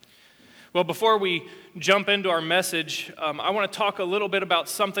Well, before we jump into our message, I want to talk a little bit about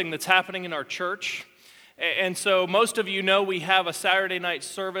something that's happening in our church. And so most of you know we have a Saturday night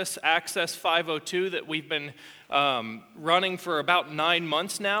service, Access 502, that we've been running for about 9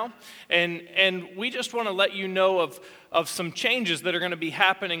 months now. And we just want to let you know of some changes that are going to be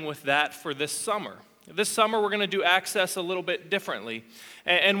happening with that for this summer. This summer, we're going to do Access a little bit differently.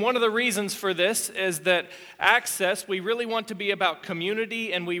 And one of the reasons for this is that Access, we really want to be about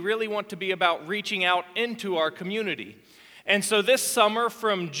community, and we really want to be about reaching out into our community. And so this summer,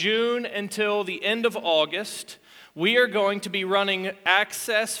 from June until the end of August, we are going to be running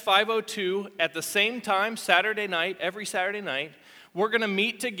Access 502 at the same time, Saturday night, every Saturday night. We're going to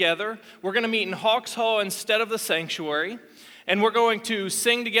meet together. We're going to meet in Hawks Hall instead of the sanctuary. And we're going to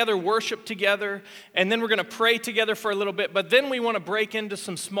sing together, worship together, and then we're going to pray together for a little bit. But then we want to break into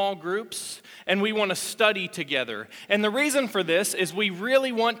some small groups, and we want to study together. And the reason for this is we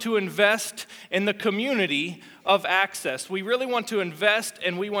really want to invest in the community of Access. We really want to invest,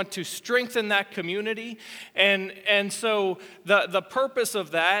 and we want to strengthen that community. And so the purpose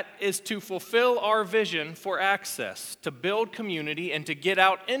of that is to fulfill our vision for Access, to build community and to get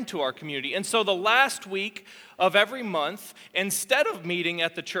out into our community. And so the last week of every month, instead of meeting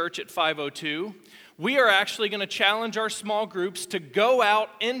at the church at 502, we are actually going to challenge our small groups to go out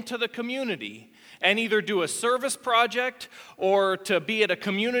into the community and either do a service project or to be at a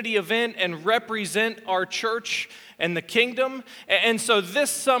community event and represent our church and the kingdom. And so this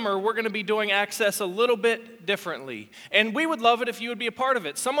summer, we're going to be doing Access a little bit differently. And we would love it if you would be a part of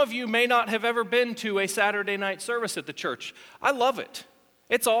it. Some of you may not have ever been to a Saturday night service at the church. I love it.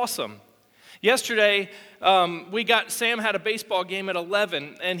 It's awesome. Yesterday, Sam had a baseball game at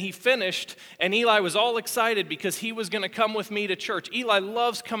 11, and he finished, and Eli was all excited because he was going to come with me to church. Eli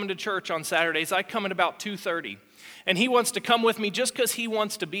loves coming to church on Saturdays. I come at about 2:30, and he wants to come with me just because he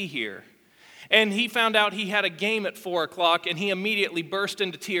wants to be here. And he found out he had a game at 4 o'clock, and he immediately burst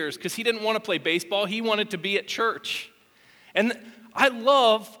into tears because he didn't want to play baseball. He wanted to be at church. And I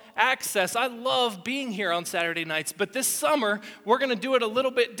love Access. I love being here on Saturday nights, but this summer, we're going to do it a little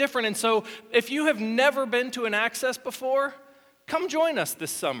bit different. And so if you have never been to an Access before, come join us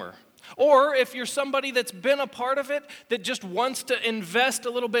this summer. Or if you're somebody that's been a part of it, that just wants to invest a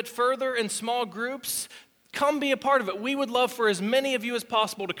little bit further in small groups, come be a part of it. We would love for as many of you as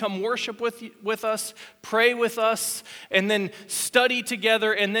possible to come worship with us, pray with us, and then study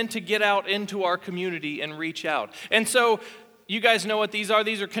together, and then to get out into our community and reach out. And so you guys know what these are.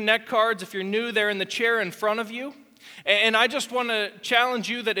 These are Connect cards. If you're new, they're in the chair in front of you. And I just want to challenge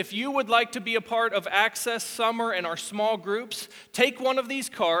you that if you would like to be a part of Access Summer and our small groups, take one of these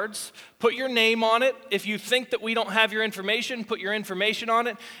cards, put your name on it. If you think that we don't have your information, put your information on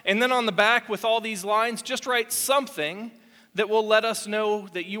it. And then on the back with all these lines, just write something that will let us know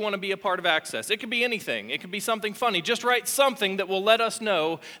that you want to be a part of Access. It could be anything. It could be something funny. Just write something that will let us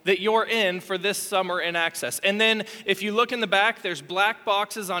know that you're in for this summer in Access. And then if you look in the back, there's black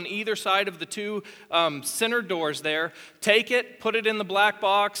boxes on either side of the two center doors there. Take it, put it in the black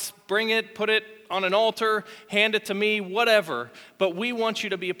box, bring it, put it on an altar, hand it to me, whatever. But we want you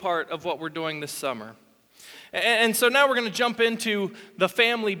to be a part of what we're doing this summer. And so now we're going to jump into the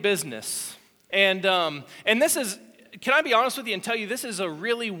family business. And this is, can I be honest with you and tell you, this is a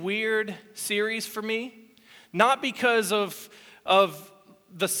really weird series for me. Not because of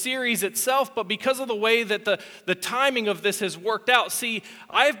the series itself, but because of the way that the timing of this has worked out. See,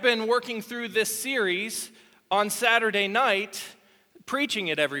 I've been working through this series on Saturday night, preaching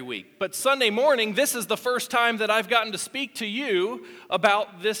it every week. But Sunday morning, this is the first time that I've gotten to speak to you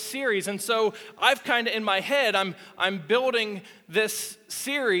about this series. And so I've kind of in my head, I'm building this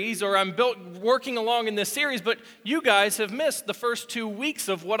series, or working along in this series, but you guys have missed the first 2 weeks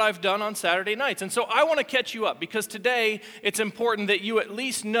of what I've done on Saturday nights. And so I want to catch you up, because today it's important that you at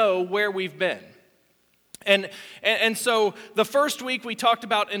least know where we've been. And so the first week we talked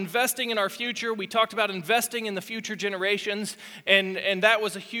about investing in our future. We talked about investing in the future generations, and that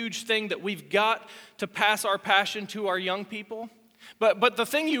was a huge thing that we've got to pass our passion to our young people. But the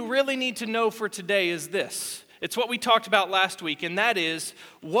thing you really need to know for today is this. It's what we talked about last week, and that is,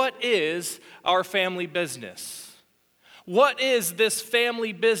 what is our family business? What is this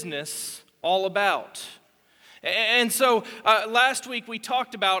family business all about? And so last week we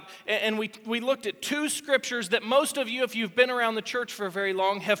talked about, and we looked at 2 scriptures that most of you, if you've been around the church for very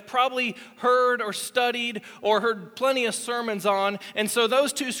long, have probably heard or studied or heard plenty of sermons on. And so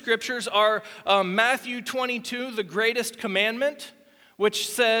those 2 scriptures are Matthew 22, the greatest commandment, which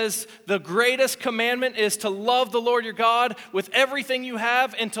says the greatest commandment is to love the Lord your God with everything you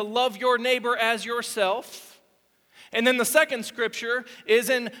have and to love your neighbor as yourself. And then the second scripture is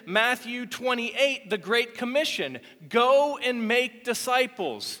in Matthew 28, the Great Commission. Go and make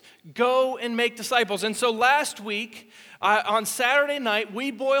disciples. Go and make disciples. And so last week, on Saturday night,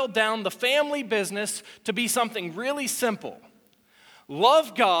 we boiled down the family business to be something really simple.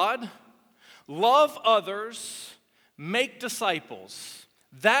 Love God, love others, make disciples.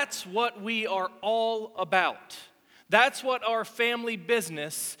 That's what we are all about. That's what our family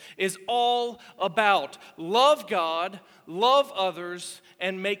business is all about. Love God, love others,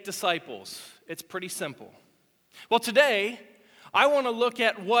 and make disciples. It's pretty simple. Well, today, I want to look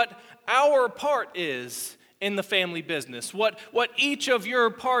at what our part is in the family business, what each of your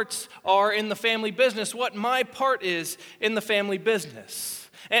parts are in the family business, what my part is in the family business.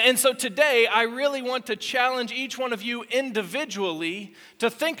 And so today, I really want to challenge each one of you individually to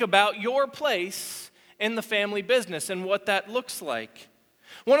think about your place in the family business and what that looks like.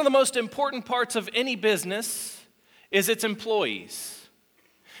 One of the most important parts of any business is its employees.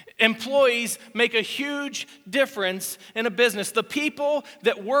 Employees make a huge difference in a business. The people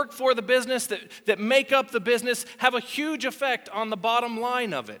that work for the business, that make up the business, have a huge effect on the bottom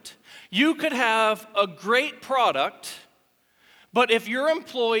line of it. You could have a great product, but if your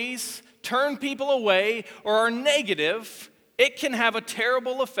employees turn people away or are negative, it can have a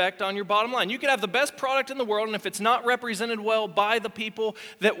terrible effect on your bottom line. You could have the best product in the world, and if it's not represented well by the people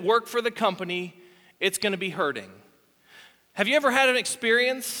that work for the company, it's going to be hurting. Have you ever had an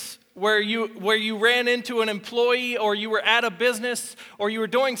experience where you ran into an employee, or you were at a business, or you were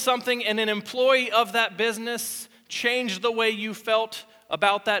doing something, and an employee of that business changed the way you felt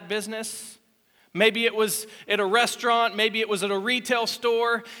about that business? Maybe it was at a restaurant, maybe it was at a retail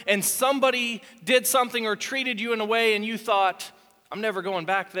store, and somebody did something or treated you in a way and you thought, I'm never going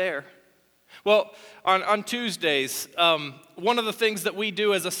back there. Well, on Tuesdays, one of the things that we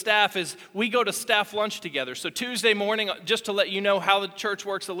do as a staff is we go to staff lunch together. So Tuesday morning, just to let you know how the church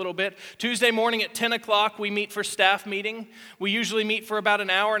works a little bit, Tuesday morning at 10 o'clock, we meet for staff meeting. We usually meet for about an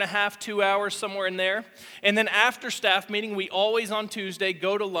hour and a half, 2 hours, somewhere in there. And then after staff meeting, we always on Tuesday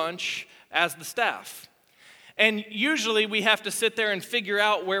go to lunch as the staff. And usually we have to sit there and figure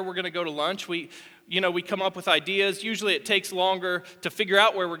out where we're going to go to lunch. We come up with ideas. Usually it takes longer to figure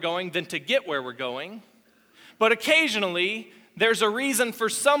out where we're going than to get where we're going. But occasionally there's a reason for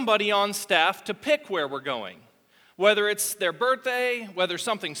somebody on staff to pick where we're going, whether it's their birthday, whether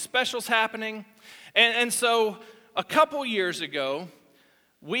something special's happening. And so a couple years ago,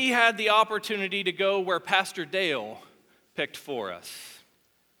 we had the opportunity to go where Pastor Dale picked for us.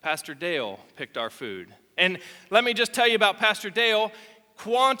 Pastor Dale picked our food. And let me just tell you about Pastor Dale.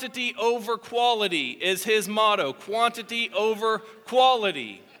 Quantity over quality is his motto. Quantity over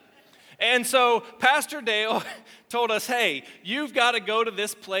quality. And so Pastor Dale told us, hey, you've got to go to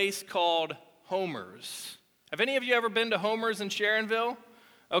this place called Homer's. Have any of you ever been to Homer's in Sharonville?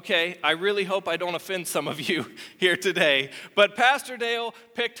 Okay, I really hope I don't offend some of you here today. But Pastor Dale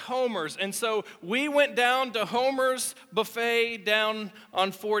picked Homer's. And so we went down to Homer's buffet down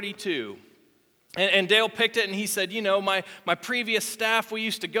on 42. And Dale picked it, and he said, my previous staff, we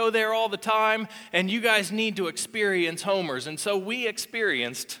used to go there all the time, and you guys need to experience Homer's. And so we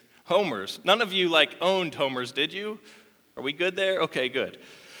experienced Homer's. None of you owned Homer's, did you? Are we good there? Okay, good.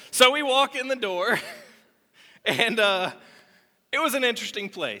 So we walk in the door, and it was an interesting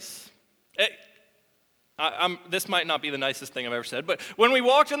place. This might not be the nicest thing I've ever said, but when we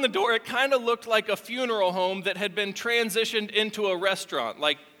walked in the door, it kind of looked like a funeral home that had been transitioned into a restaurant,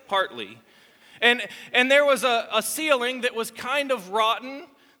 partly. And there was a ceiling that was kind of rotten,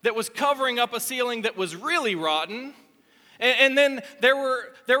 that was covering up a ceiling that was really rotten. And then there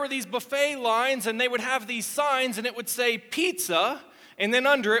were these buffet lines, and they would have these signs, and it would say pizza, and then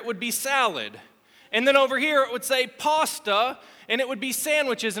under it would be salad. And then over here it would say pasta, and it would be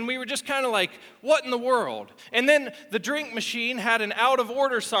sandwiches, and we were just kind of like, what in the world? And then the drink machine had an out of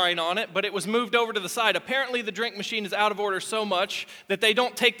order sign on it, but it was moved over to the side. Apparently the drink machine is out of order so much that they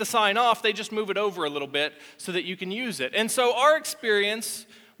don't take the sign off, they just move it over a little bit so that you can use it. And so our experience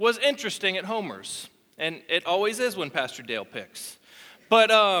was interesting at Homer's, and it always is when Pastor Dale picks.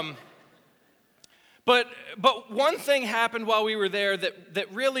 But one thing happened while we were there that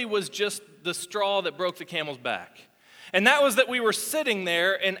really was just the straw that broke the camel's back. And that was that we were sitting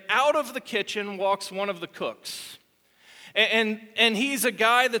there, and out of the kitchen walks one of the cooks. And he's a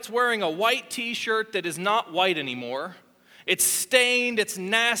guy that's wearing a white t-shirt that is not white anymore. It's stained, it's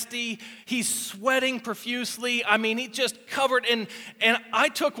nasty, he's sweating profusely. I mean, he's just covered in, and I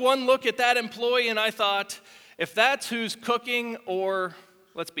took one look at that employee and I thought, if that's who's cooking or,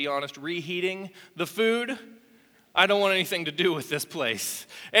 let's be honest, reheating the food, I don't want anything to do with this place.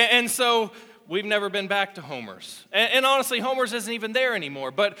 And so We've never been back to Homer's. And honestly, Homer's isn't even there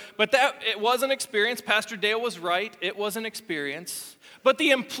anymore. But that it was an experience. Pastor Dale was right. It was an experience. But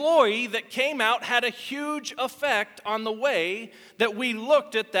the employee that came out had a huge effect on the way that we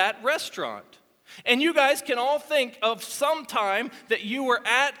looked at that restaurant. And you guys can all think of some time that you were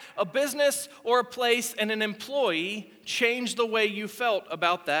at a business or a place and an employee changed the way you felt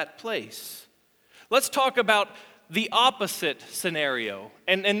about that place. Let's talk about the opposite scenario,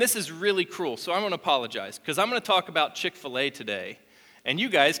 and this is really cruel, so I'm going to apologize, because I'm going to talk about Chick-fil-A today, and you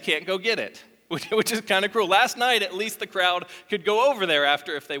guys can't go get it, which is kind of cruel. Last night, at least the crowd could go over there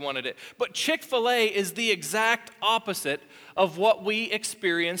after if they wanted it. But Chick-fil-A is the exact opposite of what we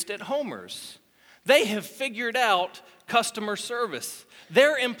experienced at Homer's. They have figured out customer service.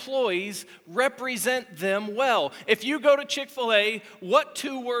 Their employees represent them well. If you go to Chick-fil-A, what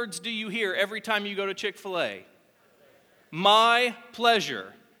 2 words do you hear every time you go to Chick-fil-A? My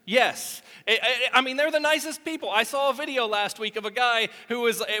pleasure. Yes. I mean, they're the nicest people. I saw a video last week of a guy it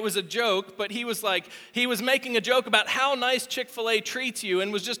was a joke, but he was making a joke about how nice Chick-fil-A treats you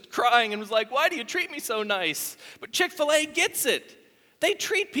and was just crying and was like, why do you treat me so nice? But Chick-fil-A gets it. They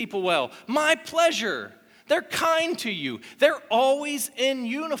treat people well. My pleasure. They're kind to you. They're always in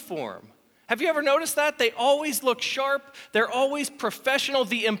uniform. Have you ever noticed that? They always look sharp. They're always professional.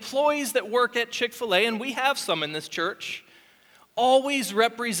 The employees that work at Chick-fil-A, and we have some in this church, always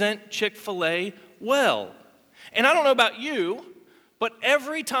represent Chick-fil-A well. And I don't know about you, but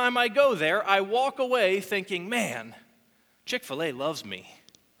every time I go there, I walk away thinking, man, Chick-fil-A loves me.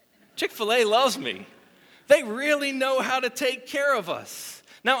 Chick-fil-A loves me. They really know how to take care of us.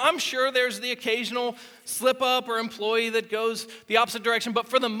 Now, I'm sure there's the occasional slip-up or employee that goes the opposite direction, but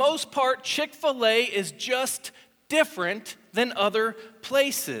for the most part, Chick-fil-A is just different than other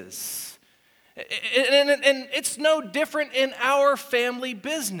places. And it's no different in our family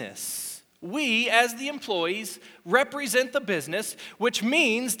business. We, as the employees, represent the business, which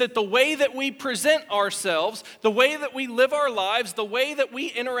means that the way that we present ourselves, the way that we live our lives, the way that we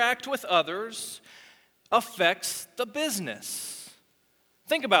interact with others affects the business.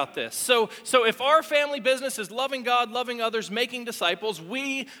 Think about this. So if our family business is loving God, loving others, making disciples,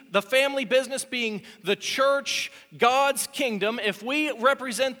 we, the family business being the church, God's kingdom, if we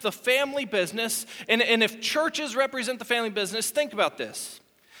represent the family business, and if churches represent the family business, think about this.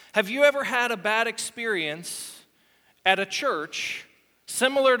 Have you ever had a bad experience at a church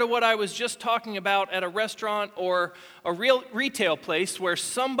similar to what I was just talking about at a restaurant or a real retail place where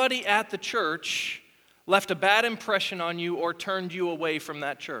somebody at the church left a bad impression on you or turned you away from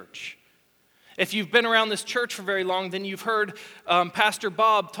that church? If you've been around this church for very long, then you've heard Pastor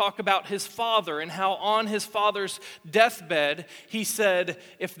Bob talk about his father and how on his father's deathbed, he said,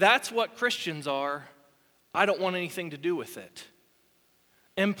 if that's what Christians are, I don't want anything to do with it.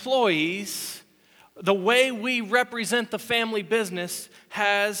 Employees, the way we represent the family business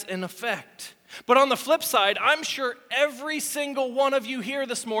has an effect. But on the flip side, I'm sure every single one of you here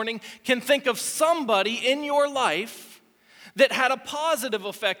this morning can think of somebody in your life that had a positive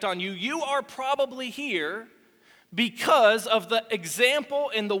effect on you. You are probably here because of the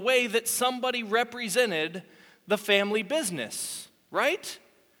example and the way that somebody represented the family business, right?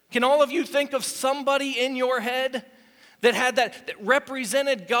 Can all of you think of somebody in your head that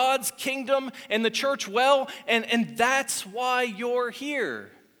represented God's kingdom and the church well, and that's why you're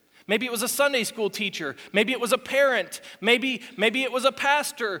here? Maybe it was a Sunday school teacher. Maybe it was a parent. Maybe it was a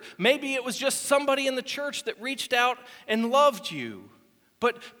pastor. Maybe it was just somebody in the church that reached out and loved you.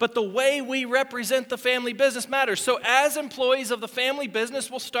 But the way we represent the family business matters. So as employees of the family business,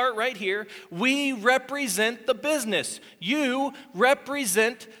 we'll start right here. We represent the business. You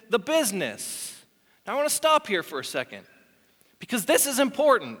represent the business. Now I want to stop here for a second because this is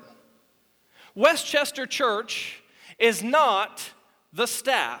important. Westchester Church is not the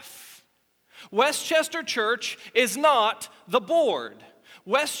staff. Westchester Church is not the board.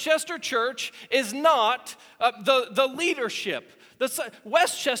 Westchester Church is not the leadership.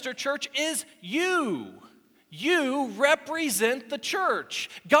 Westchester Church is you. You represent the church.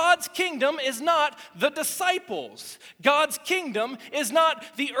 God's kingdom is not the disciples. God's kingdom is not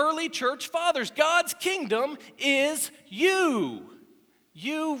the early church fathers. God's kingdom is you.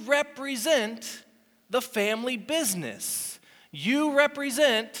 You represent the family business. You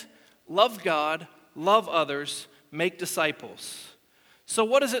represent love God, love others, make disciples. So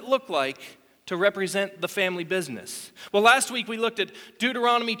what does it look like to represent the family business? Well, last week we looked at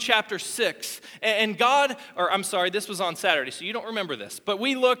Deuteronomy chapter 6, and this was on Saturday, so you don't remember this, but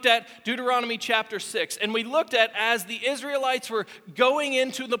we looked at Deuteronomy chapter 6, and we looked at as the Israelites were going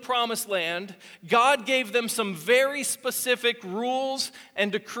into the promised land, God gave them some very specific rules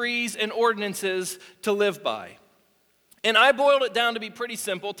and decrees and ordinances to live by. And I boiled it down to be pretty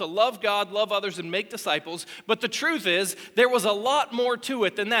simple, to love God, love others, and make disciples. But the truth is, there was a lot more to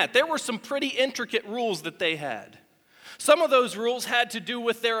it than that. There were some pretty intricate rules that they had. Some of those rules had to do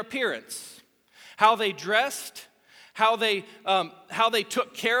with their appearance, how they dressed, how they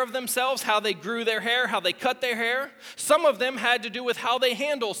took care of themselves, how they grew their hair, how they cut their hair. Some of them had to do with how they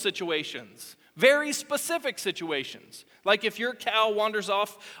handle situations, very specific situations. Like if your cow wanders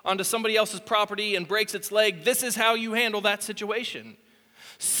off onto somebody else's property and breaks its leg, this is how you handle that situation.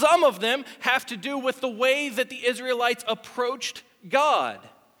 Some of them have to do with the way that the Israelites approached God.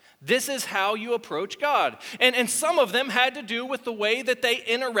 This is how you approach God. And some of them had to do with the way that they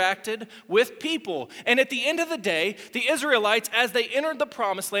interacted with people. And at the end of the day, the Israelites, as they entered the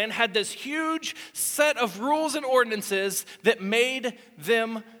promised land, had this huge set of rules and ordinances that made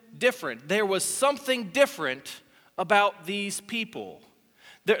them different. There was something different about these people.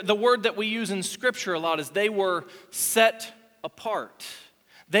 The word that we use in Scripture a lot is they were set apart.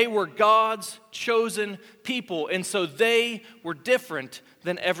 They were God's chosen people, and so they were different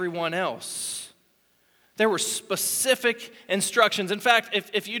than everyone else. There were specific instructions. In fact,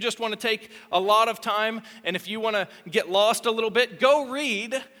 if you just want to take a lot of time and if you want to get lost a little bit, go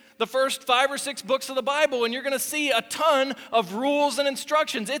read the first 5 or 6 books of the Bible, and you're going to see a ton of rules and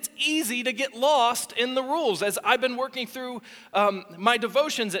instructions. It's easy to get lost in the rules. As I've been working through my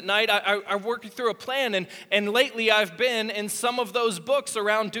devotions at night, I'm working through a plan, and lately I've been in some of those books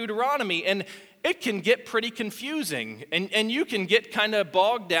around Deuteronomy, and it can get pretty confusing, and you can get kind of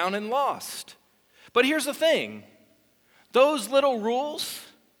bogged down and lost. But here's the thing. Those little rules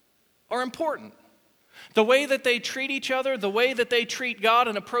are important. The way that they treat each other, the way that they treat God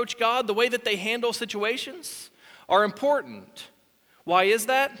and approach God, the way that they handle situations are important. Why is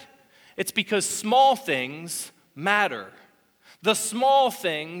that? It's because small things matter. The small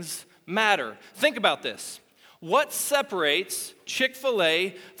things matter. Think about this. What separates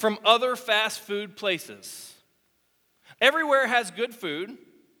Chick-fil-A from other fast food places? Everywhere has good food.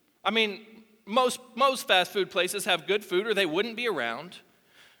 I mean, most fast food places have good food or they wouldn't be around.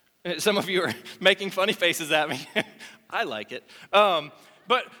 Some of you are making funny faces at me. I like it.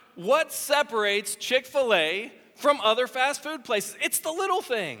 But what separates Chick-fil-A from other fast food places? It's the little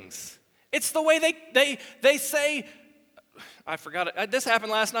things. It's the way they say, I forgot it. This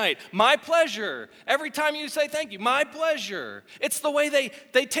happened last night. My pleasure. Every time you say thank you, my pleasure. It's the way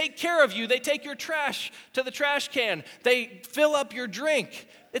they take care of you. They take your trash to the trash can. They fill up your drink.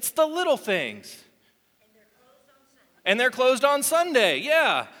 It's the little things. And they're closed on Sunday.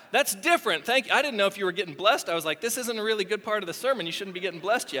 Yeah, that's different. Thank you. I didn't know if you were getting blessed. I was like, this isn't a really good part of the sermon. You shouldn't be getting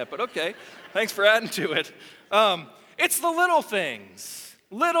blessed yet, but okay. Thanks for adding to it. It's the little things.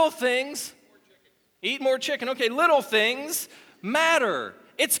 Little things. Eat more chicken. Okay, little things matter.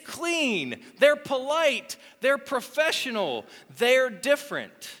 It's clean. They're polite. They're professional. They're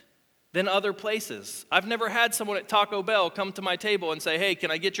different than other places. I've never had someone at Taco Bell come to my table and say, hey,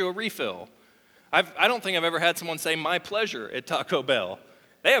 can I get you a refill? I don't think I've ever had someone say, my pleasure, at Taco Bell.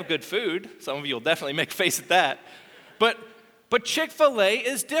 They have good food. Some of you will definitely make a face at that. But Chick-fil-A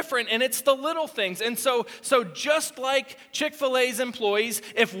is different, and it's the little things. And so just like Chick-fil-A's employees,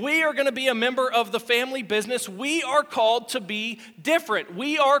 if we are going to be a member of the family business, we are called to be different.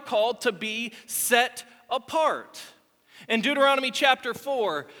 We are called to be set apart. In Deuteronomy chapter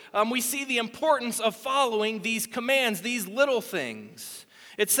 4, we see the importance of following these commands, these little things.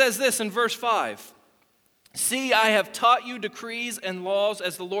 It says this in verse 5. See, I have taught you decrees and laws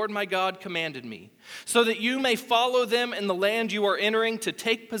as the Lord my God commanded me, so that you may follow them in the land you are entering to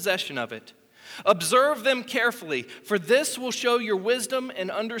take possession of it. Observe them carefully, for this will show your wisdom and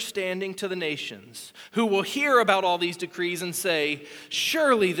understanding to the nations, who will hear about all these decrees and say,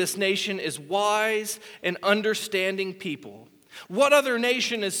 surely this nation is wise and understanding people. What other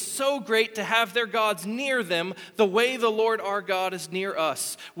nation is so great to have their gods near them the way the Lord our God is near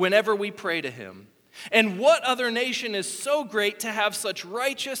us whenever we pray to him? And what other nation is so great to have such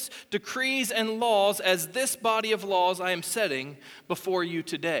righteous decrees and laws as this body of laws I am setting before you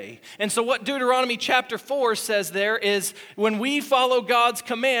today? And so what Deuteronomy chapter 4 says there is when we follow God's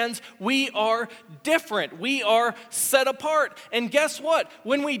commands, we are different. We are set apart. And guess what?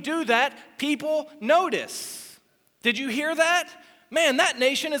 When we do that, people notice. Did you hear that? Man, that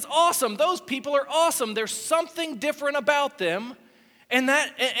nation is awesome. Those people are awesome. There's something different about them.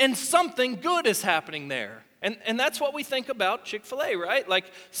 And something good is happening there. And that's what we think about Chick-fil-A, right?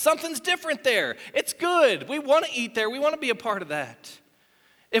 Like, something's different there. It's good. We want to eat there. We want to be a part of that.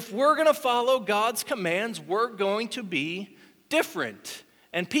 If we're going to follow God's commands, we're going to be different.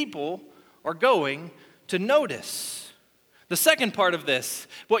 And people are going to notice. The second part of this,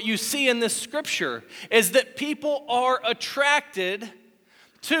 what you see in this scripture, is that people are attracted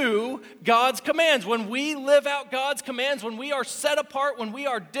to God's commands. When we live out God's commands, when we are set apart, when we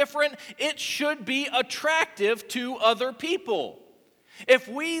are different, it should be attractive to other people. If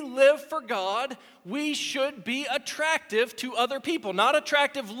we live for God, we should be attractive to other people. Not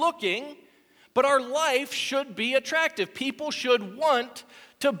attractive looking, but our life should be attractive. People should want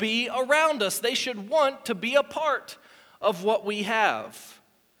to be around us. They should want to be a part of what we have.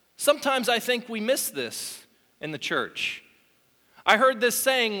 Sometimes I think we miss this in the church. I heard this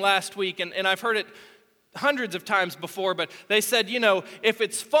saying last week, and I've heard it hundreds of times before, but they said, if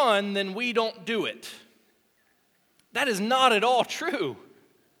it's fun, then we don't do it. That is not at all true.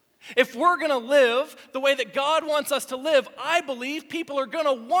 If we're going to live the way that God wants us to live, I believe people are going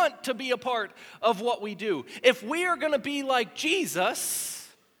to want to be a part of what we do. If we are going to be like Jesus,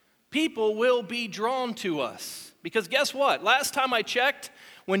 people will be drawn to us. Because guess what? Last time I checked,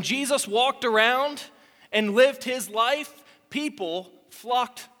 when Jesus walked around and lived his life, people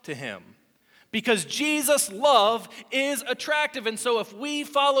flocked to him because Jesus' love is attractive. And so if we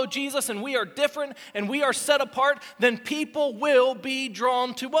follow Jesus and we are different and we are set apart, then people will be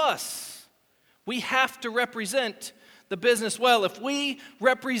drawn to us. We have to represent the business well. If we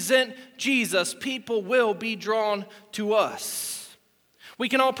represent Jesus, people will be drawn to us. We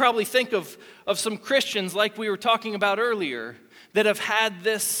can all probably think of some Christians like we were talking about earlier that have had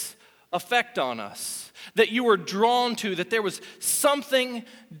this effect on us, that you were drawn to, that there was something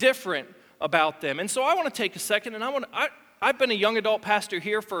different about them. And so I want to take a second, and I've been a young adult pastor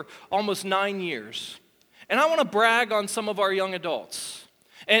here for almost 9 years, and I want to brag on some of our young adults.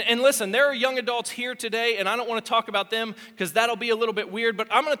 And listen, there are young adults here today, and I don't want to talk about them because that'll be a little bit weird, but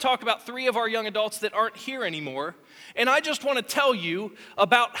I'm going to talk about 3 of our young adults that aren't here anymore, and I just want to tell you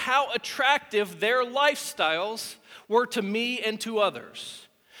about how attractive their lifestyles were to me and to others.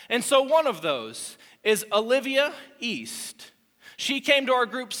 And so one of those is Olivia East. She came to our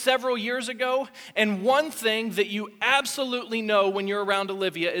group several years ago, and one thing that you absolutely know when you're around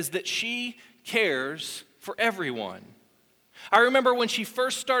Olivia is that she cares for everyone. I remember when she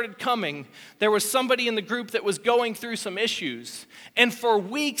first started coming, there was somebody in the group that was going through some issues, and for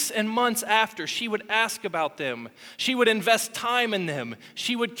weeks and months after, she would ask about them. She would invest time in them.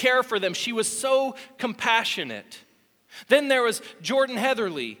 She would care for them. She was so compassionate. Then there was Jordan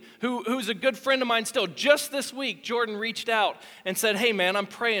Heatherly, who's a good friend of mine still. Just this week, Jordan reached out and said, "Hey man, I'm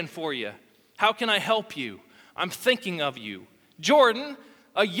praying for you. How can I help you? I'm thinking of you." Jordan,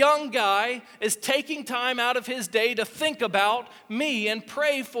 a young guy, is taking time out of his day to think about me and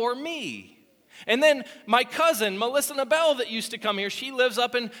pray for me. And then my cousin, Melissa Nabel, that used to come here, she lives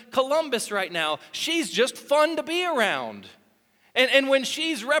up in Columbus right now. She's just fun to be around. And when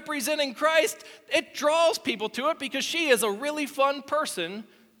she's representing Christ, it draws people to it because she is a really fun person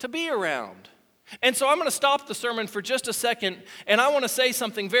to be around. And so I'm going to stop the sermon for just a second, and I want to say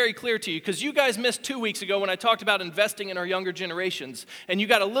something very clear to you, because you guys missed 2 weeks ago when I talked about investing in our younger generations, and you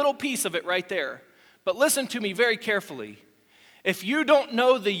got a little piece of it right there. But listen to me very carefully. If you don't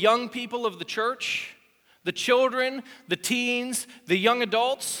know the young people of the church, the children, the teens, the young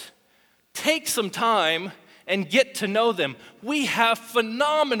adults, take some time and get to know them. We have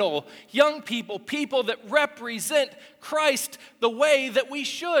phenomenal young people, people that represent Christ the way that we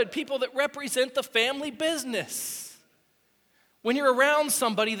should, people that represent the family business. When you're around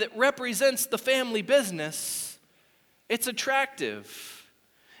somebody that represents the family business, it's attractive.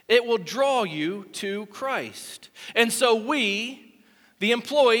 It will draw you to Christ. And so we, the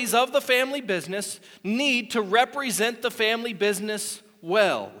employees of the family business, need to represent the family business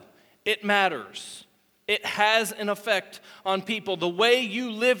well. It matters. It has an effect on people. The way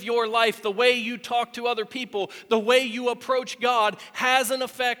you live your life, the way you talk to other people, the way you approach God has an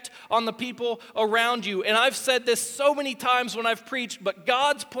effect on the people around you. And I've said this so many times when I've preached, but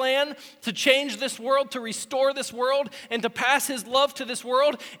God's plan to change this world, to restore this world, and to pass His love to this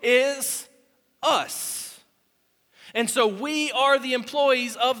world is us. And so we are the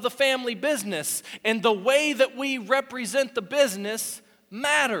employees of the family business, and the way that we represent the business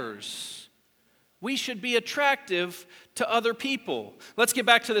matters. We should be attractive to other people. Let's get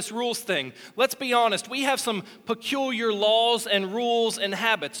back to this rules thing. Let's be honest. We have some peculiar laws and rules and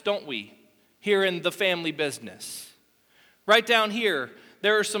habits, don't we, here in the family business? Right down here,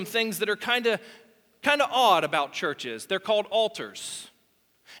 there are some things that are kind of kind of odd about churches. They're called altars.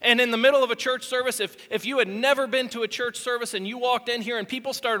 And in the middle of a church service, if you had never been to a church service and you walked in here and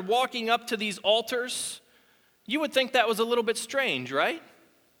people started walking up to these altars, you would think that was a little bit strange, right?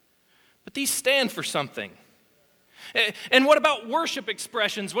 But these stand for something. And what about worship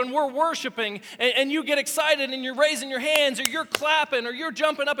expressions? When we're worshiping and you get excited and you're raising your hands or you're clapping or you're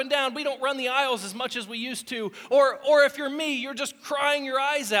jumping up and down, we don't run the aisles as much as we used to. Or if you're me, you're just crying your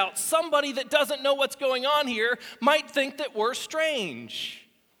eyes out. Somebody that doesn't know what's going on here might think that we're strange.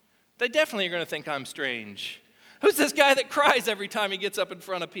 They definitely are going to think I'm strange. Who's this guy that cries every time he gets up in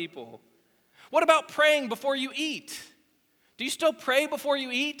front of people? What about praying before you eat? Do you still pray before you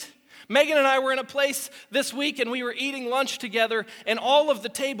eat? Megan and I were in a place this week and we were eating lunch together and all of the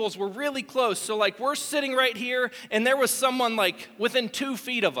tables were really close. So like we're sitting right here and there was someone like within 2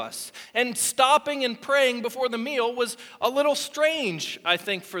 feet of us. And stopping and praying before the meal was a little strange, I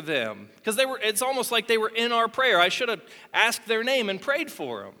think, for them. Because it's almost like they were in our prayer. I should have asked their name and prayed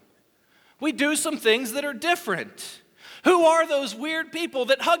for them. We do some things that are different. Who are those weird people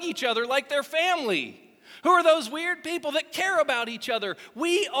that hug each other like they're family? Who are those weird people that care about each other?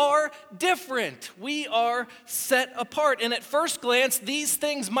 We are different. We are set apart. And at first glance, these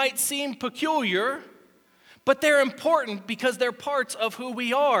things might seem peculiar, but they're important because they're parts of who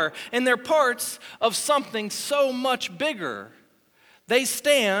we are. And they're parts of something so much bigger. They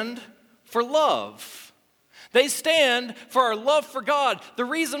stand for love. They stand for our love for God. The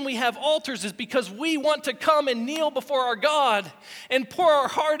reason we have altars is because we want to come and kneel before our God and pour our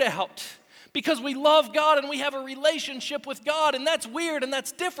heart out. Because we love God and we have a relationship with God, and that's weird and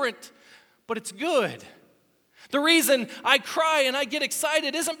that's different, but it's good. The reason I cry and I get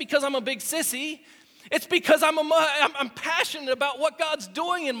excited isn't because I'm a big sissy. It's because I'm passionate about what God's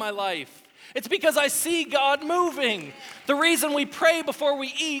doing in my life. It's because I see God moving. The reason we pray before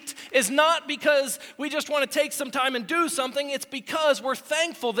we eat is not because we just want to take some time and do something. It's because we're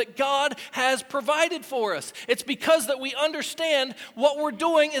thankful that God has provided for us. It's because that we understand what we're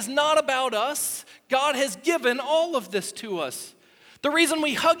doing is not about us. God has given all of this to us. The reason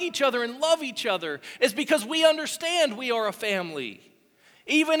we hug each other and love each other is because we understand we are a family.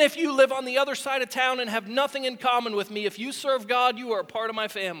 Even if you live on the other side of town and have nothing in common with me, if you serve God, you are a part of my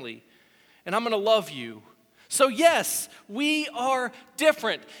family. And I'm going to love you. So yes, we are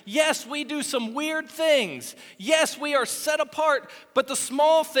different. Yes, we do some weird things. Yes, we are set apart, but the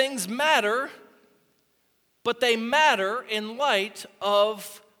small things matter, but they matter in light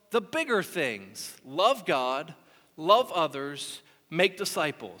of the bigger things. Love God, love others, make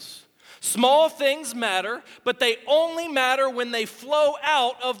disciples. Small things matter, but they only matter when they flow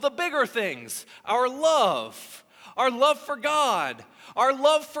out of the bigger things. Our love for God, our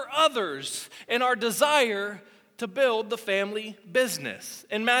love for others, and our desire to build the family business.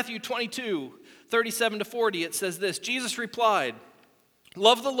 In Matthew 22, 37-40, it says this, Jesus replied,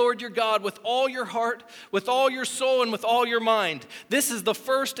 "Love the Lord your God with all your heart, with all your soul, and with all your mind. This is the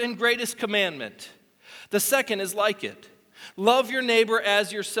first and greatest commandment. The second is like it. Love your neighbor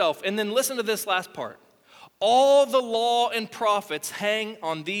as yourself." And then listen to this last part. All the law and prophets hang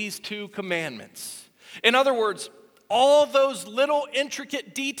on these 2 commandments. In other words, all those little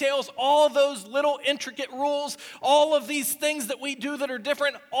intricate details, all those little intricate rules, all of these things that we do that are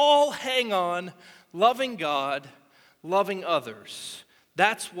different, all hang on loving God, loving others.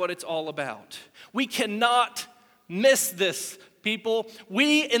 That's what it's all about. We cannot miss this, people.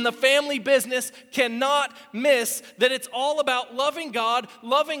 We in the family business cannot miss that it's all about loving God,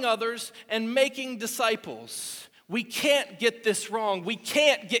 loving others, and making disciples. We can't get this wrong. We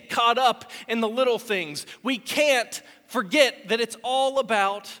can't get caught up in the little things. We can't forget that it's all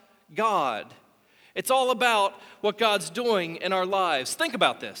about God. It's all about what God's doing in our lives. Think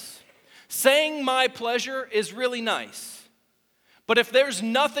about this. Saying my pleasure is really nice. But if there's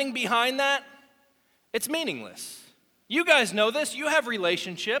nothing behind that, it's meaningless. You guys know this. You have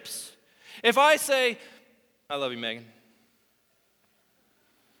relationships. If I say, "I love you, Megan.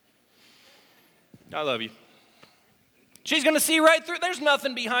 I love you." She's going to see right through. There's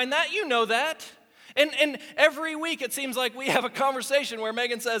nothing behind that. You know that. And every week it seems like we have a conversation where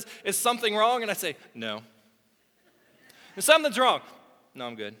Megan says, "Is something wrong?" And I say, "No." "If something's wrong." "No,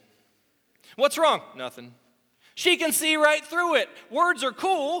 I'm good." "What's wrong?" "Nothing." She can see right through it. Words are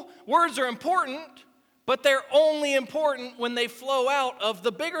cool. Words are important. But they're only important when they flow out of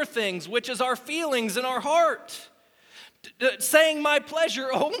the bigger things, which is our feelings and our heart. Saying my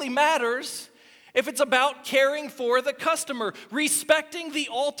pleasure only matters if it's about caring for the customer. Respecting the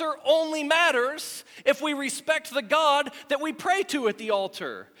altar only matters if we respect the God that we pray to at the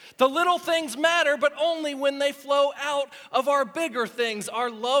altar. The little things matter, but only when they flow out of our bigger things, our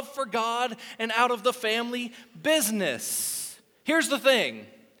love for God and out of the family business. Here's the thing.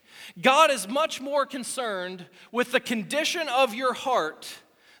 God is much more concerned with the condition of your heart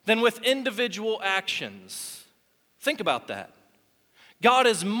than with individual actions. Think about that. God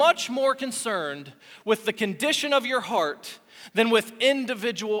is much more concerned with the condition of your heart than with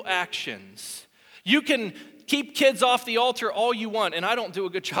individual actions. You can keep kids off the altar all you want, and I don't do a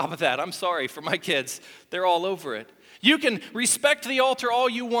good job of that. I'm sorry for my kids. They're all over it. You can respect the altar all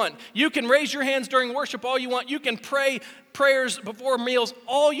you want. You can raise your hands during worship all you want. You can pray prayers before meals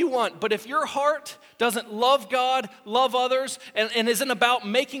all you want. But if your heart doesn't love God, love others, and isn't about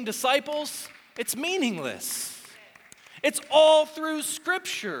making disciples, it's meaningless. It's all through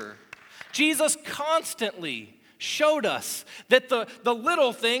Scripture. Jesus constantly showed us that the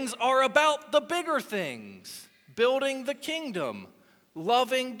little things are about the bigger things. Building the kingdom,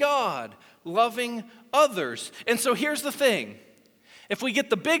 loving God, loving others. And so here's the thing. If we get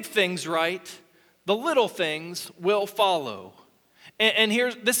the big things right, the little things will follow. And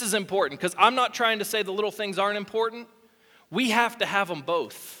this is important, because I'm not trying to say the little things aren't important. We have to have them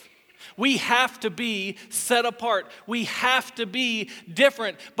both. We have to be set apart. We have to be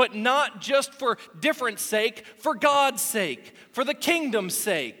different, but not just for different sake, for God's sake, for the kingdom's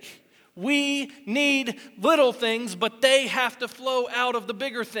sake. We need little things, but they have to flow out of the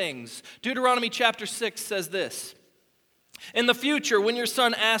bigger things. Deuteronomy chapter 6 says this: "In the future, when your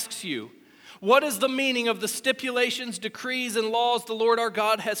son asks you, 'What is the meaning of the stipulations, decrees, and laws the Lord our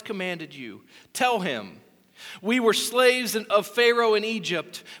God has commanded you?' Tell him, 'We were slaves of Pharaoh in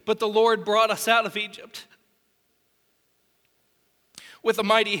Egypt, but the Lord brought us out of Egypt with a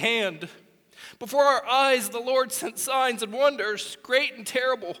mighty hand. Before our eyes, the Lord sent signs and wonders, great and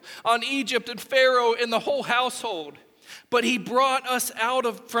terrible, on Egypt and Pharaoh and the whole household. But he brought us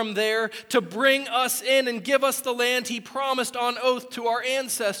from there to bring us in and give us the land he promised on oath to our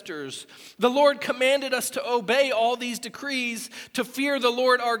ancestors. The Lord commanded us to obey all these decrees, to fear the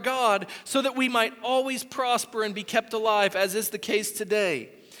Lord our God, so that we might always prosper and be kept alive, as is the case today.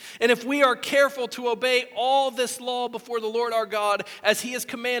 And if we are careful to obey all this law before the Lord our God, as he has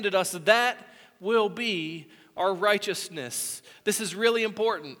commanded us, that will be our righteousness." This is really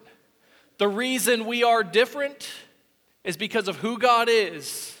important. The reason we are different is because of who God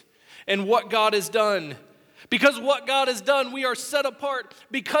is and what God has done. Because of what God has done, we are set apart.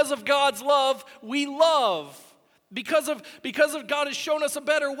 Because of God's love, we love. Because of God has shown us a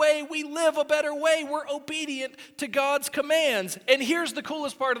better way, we live a better way. We're obedient to God's commands. And here's the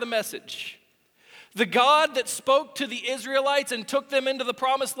coolest part of the message. The God that spoke to the Israelites and took them into the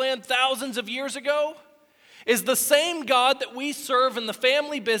promised land thousands of years ago is the same God that we serve in the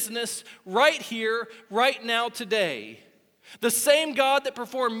family business right here, right now, today. The same God that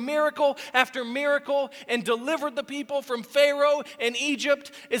performed miracle after miracle and delivered the people from Pharaoh and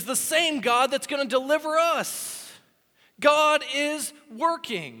Egypt is the same God that's going to deliver us. God is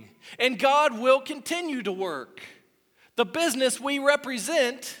working, and God will continue to work. The business we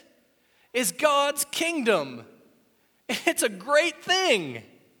represent is God's kingdom. It's a great thing.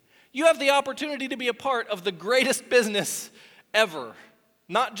 You have the opportunity to be a part of the greatest business ever.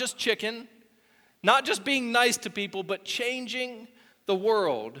 Not just chicken, not just being nice to people, but changing the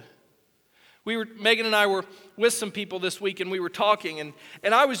world. Megan and I were with some people this week, and we were talking, and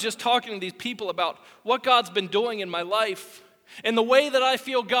I was just talking to these people about what God's been doing in my life and the way that I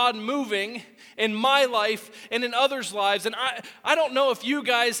feel God moving in my life and in others' lives. And I don't know if you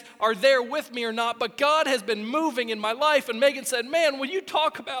guys are there with me or not, but God has been moving in my life. And Megan said, "Man, when you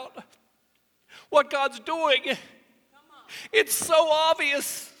talk about what God's doing, it's so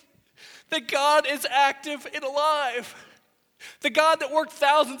obvious that God is active and alive. The God that worked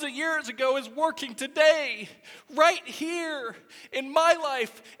thousands of years ago is working today, right here, in my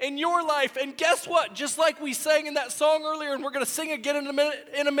life, in your life. And guess what? Just like we sang in that song earlier, and we're going to sing again in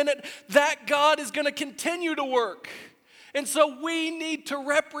a minute, that God is going to continue to work. And so we need to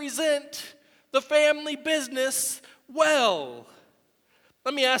represent the family business well.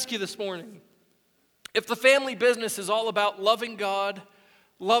 Let me ask you this morning, if the family business is all about loving God,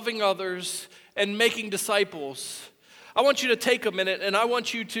 loving others, and making disciples, I want you to take a minute and I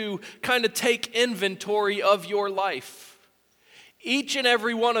want you to kind of take inventory of your life. Each and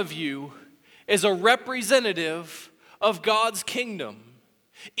every one of you is a representative of God's kingdom.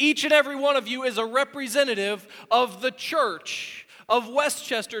 Each and every one of you is a representative of the church, of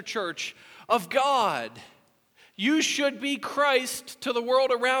Westchester Church, of God. You should be Christ to the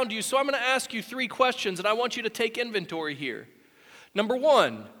world around you. So I'm going to ask you 3 questions, and I want you to take inventory here. Number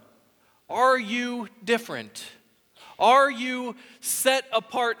 1, are you different? Are you set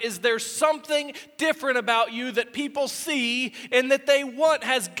apart? Is there something different about you that people see and that they want?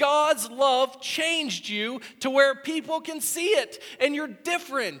 Has God's love changed you to where people can see it and you're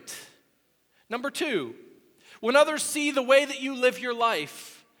different? Number 2, when others see the way that you live your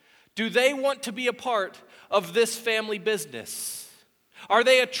life, do they want to be a part of this family business? Are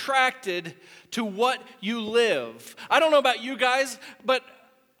they attracted to what you live? I don't know about you guys, but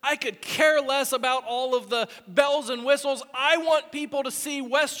I could care less about all of the bells and whistles. I want people to see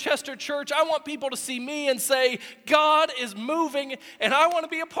Westchester Church. I want people to see me and say, God is moving, and I want to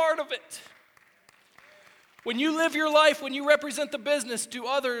be a part of it. When you live your life, when you represent the business, do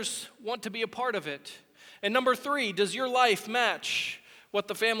others want to be a part of it? And number 3, does your life match what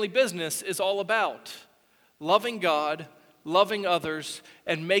the family business is all about? Loving God, loving others,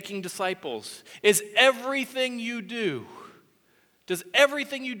 and making disciples. Does everything you do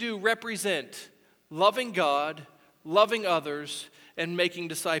represent loving God, loving others, and making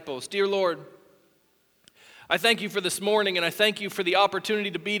disciples? Dear Lord, I thank you for this morning, and I thank you for the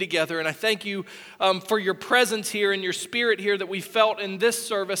opportunity to be together, and I thank you for your presence here and your spirit here that we felt in this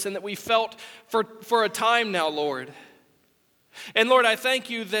service and that we felt for a time now, Lord. And Lord, I thank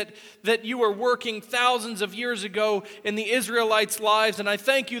you that you were working thousands of years ago in the Israelites' lives, and I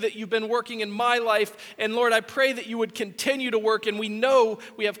thank you that you've been working in my life. And Lord, I pray that you would continue to work, and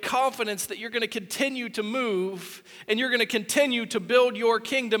we have confidence that you're going to continue to move, and you're going to continue to build your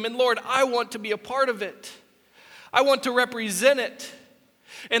kingdom. And Lord, I want to be a part of it. I want to represent it.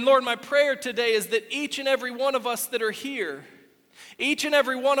 And Lord, my prayer today is that each and every one of us that are here, each and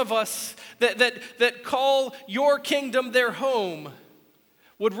every one of us that call your kingdom their home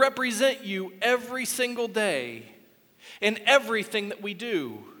would represent you every single day in everything that we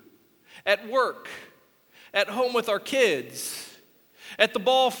do. At work, at home with our kids, at the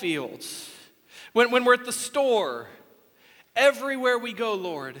ball fields, when we're at the store, everywhere we go,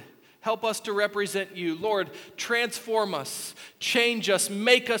 Lord, help us to represent you. Lord, transform us, change us,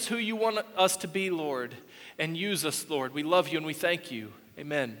 make us who you want us to be, Lord. And use us, Lord. We love you and we thank you.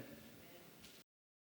 Amen.